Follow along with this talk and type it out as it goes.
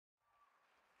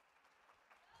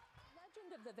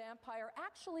legend of the vampire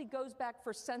actually goes back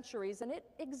for centuries, and it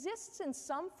exists in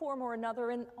some form or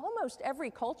another in almost every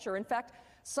culture. In fact,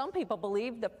 some people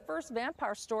believe the first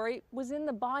vampire story was in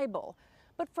the Bible.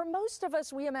 But for most of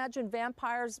us, we imagine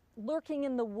vampires lurking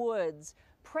in the woods,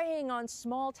 preying on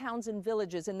small towns and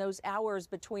villages in those hours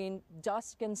between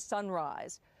dusk and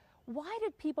sunrise. Why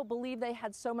did people believe they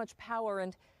had so much power,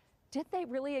 and did they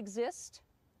really exist?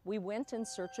 We went in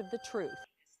search of the truth.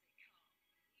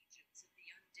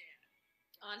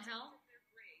 On hell?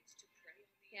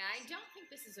 Yeah, I don't think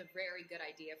this is a very good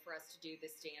idea for us to do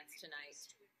this dance tonight.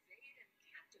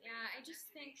 Yeah, I just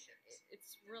think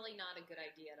it's really not a good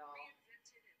idea at all.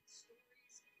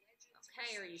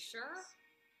 Okay, are you sure?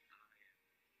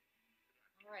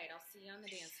 All right, I'll see you on the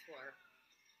dance floor.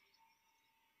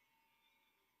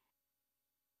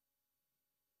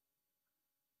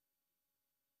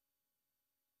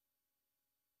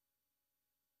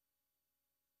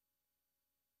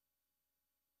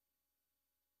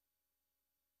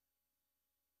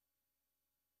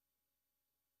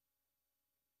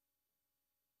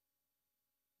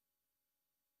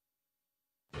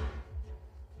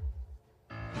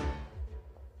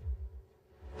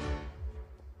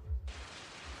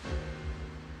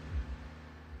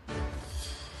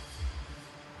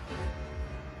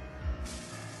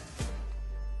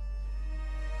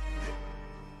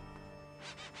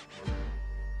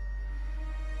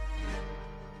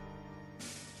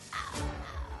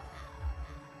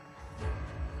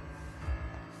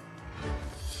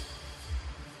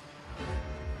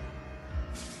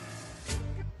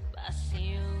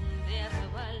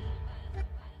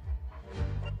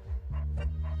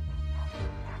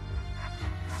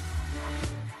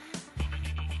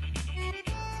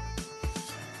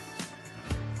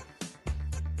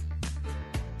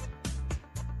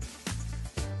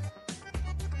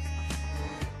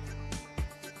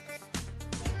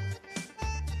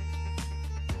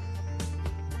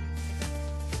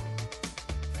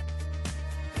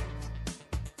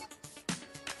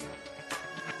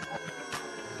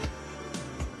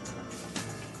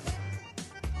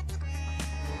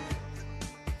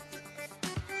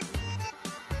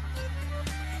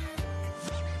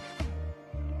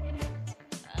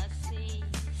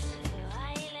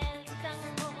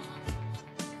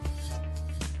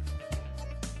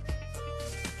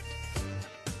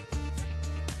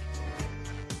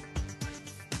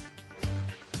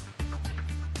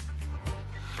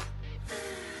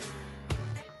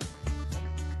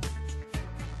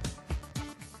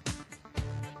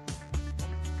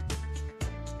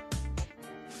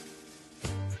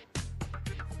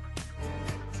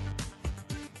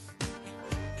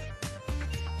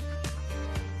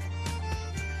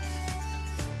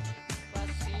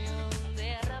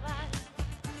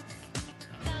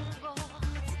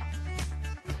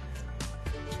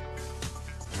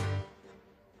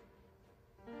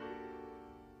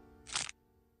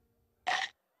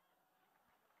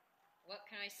 What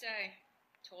can I say?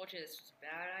 Told you this was a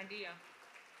bad idea.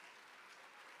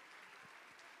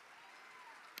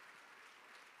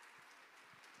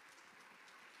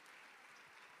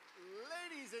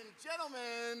 Ladies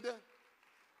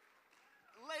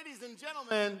and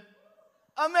gentlemen,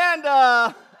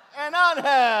 Amanda and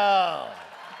Angel.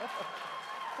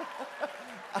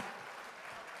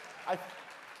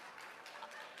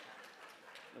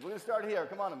 We're going to start here.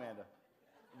 Come on, Amanda.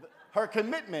 Her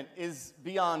commitment is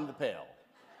beyond the pale.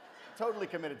 Totally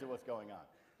committed to what's going on.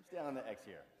 Stand on the X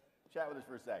here. Chat with us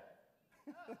for a sec.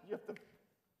 You have to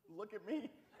look at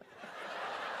me.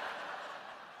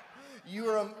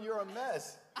 You're a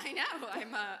mess. I know.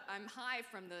 I'm high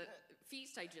from the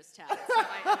feast I just had, so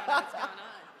I don't know what's going on.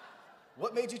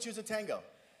 What made you choose a tango?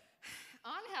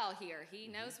 Angel here. He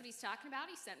knows what he's talking about.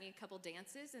 He sent me a couple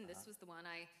dances, and this was the one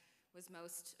I was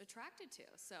most attracted to.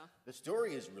 So the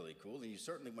story is really cool, and you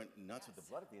certainly went nuts with the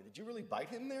blood at the end. Did you really bite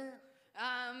him there?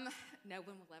 No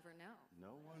one will ever know.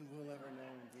 No one will ever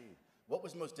know, indeed. What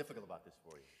was most difficult about this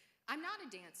for you? I'm not a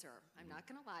dancer. I'm not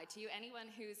going to lie to you. Anyone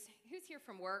who's here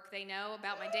from work, they know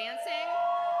about my dancing.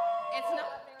 It's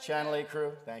not very Channel good. 8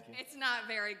 crew, thank you. It's not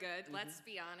very good, let's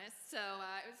be honest. So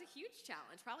it was a huge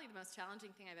challenge, probably the most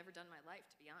challenging thing I've ever done in my life,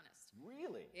 to be honest.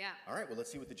 Really? Yeah. All right, well,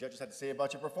 let's see what the judges had to say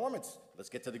about your performance. Let's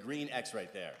get to the green X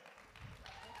right there.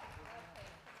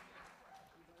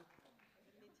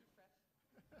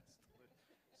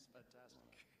 It's fantastic.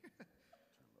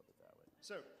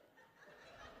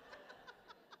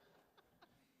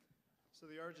 So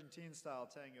the Argentine style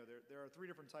tango, there are 3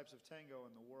 different types of tango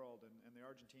in the world, and the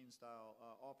Argentine style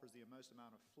offers the most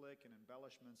amount of flick and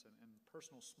embellishments and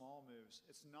personal small moves.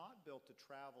 It's not built to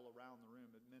travel around the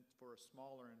room. It's meant for a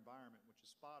smaller environment, which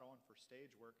is spot on for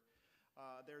stage work.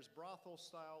 There's brothel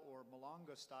style or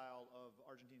milonga style of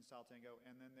Argentine style tango,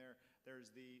 and then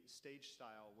there's the stage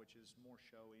style, which is more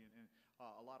showy and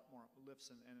a lot more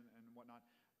lifts and whatnot.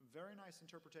 Very nice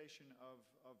interpretation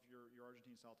of your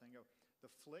Argentine style tango. The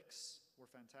flicks were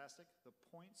fantastic. The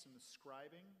points and the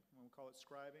scribing, we'll call it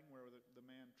scribing, where the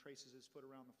man traces his foot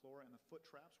around the floor, and the foot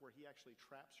traps, where he actually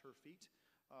traps her feet,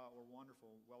 were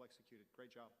wonderful, well executed.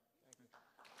 Great job. Thank you.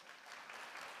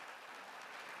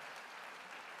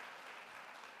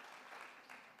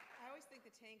 I always think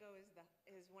the tango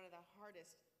is one of the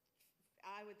hardest.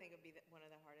 I would think it would be one of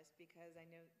the hardest because I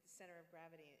know the center of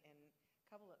gravity and a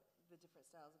couple of the different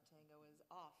styles of tango is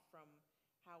off from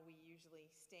how we usually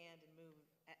stand and move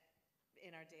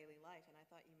in our daily life, and I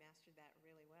thought you mastered that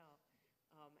really well.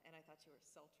 And I thought you were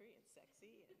sultry and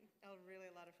sexy and really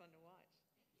a lot of fun to watch.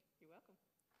 You're welcome.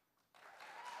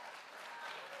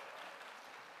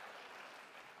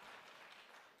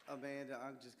 Amanda,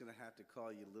 I'm just going to have to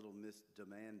call you Little Miss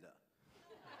Demanda.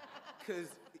 Because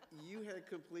you had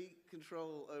complete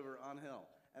control over Angel.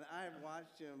 And I have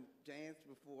watched him dance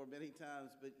before many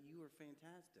times, but you were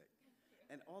fantastic.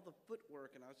 And all the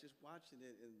footwork, and I was just watching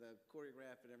it, and the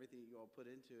choreograph and everything you all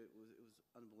put into it was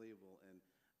unbelievable. And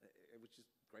it was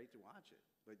just great to watch it.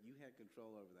 But you had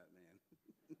control over that, man.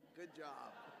 Good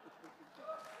job.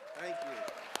 Thank you.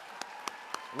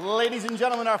 Ladies and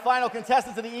gentlemen, our final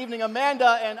contestants of the evening,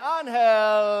 Amanda and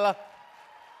Angel.